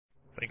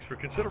Thanks for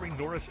considering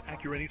Norris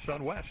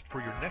Acura-Nissan West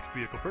for your next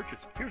vehicle purchase.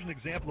 Here's an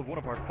example of one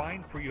of our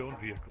fine pre-owned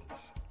vehicles.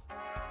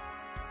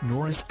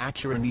 Norris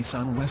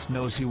Acura-Nissan West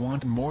knows you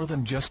want more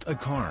than just a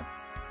car.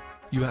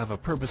 You have a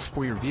purpose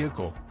for your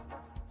vehicle.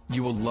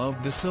 You will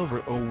love the silver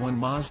 '01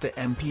 Mazda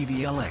MPV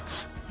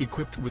LX,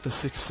 equipped with a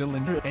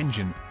 6-cylinder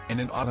engine and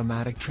an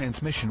automatic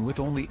transmission with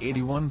only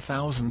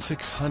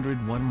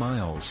 81,601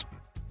 miles.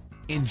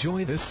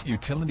 Enjoy this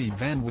utility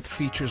van with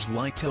features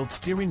like tilt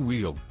steering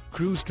wheel,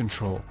 cruise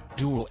control,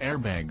 dual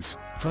airbags,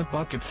 front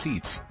bucket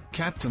seats,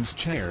 captain's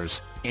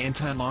chairs,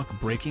 anti-lock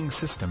braking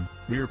system,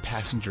 rear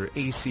passenger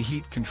AC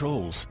heat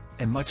controls,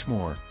 and much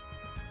more.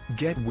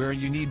 Get where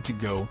you need to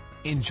go,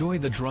 enjoy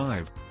the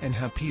drive, and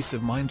have peace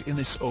of mind in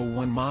this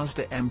 '01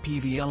 Mazda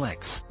MPV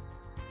LX.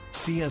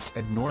 See us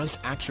at Norris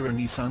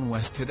Acura-Nissan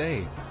West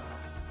today.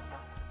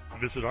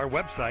 Visit our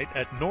website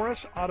at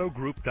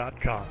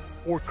norrisautogroup.com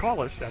or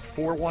call us at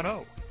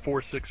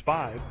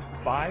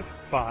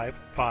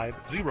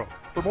 410-465-5550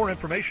 for more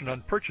information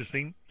on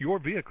purchasing your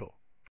vehicle.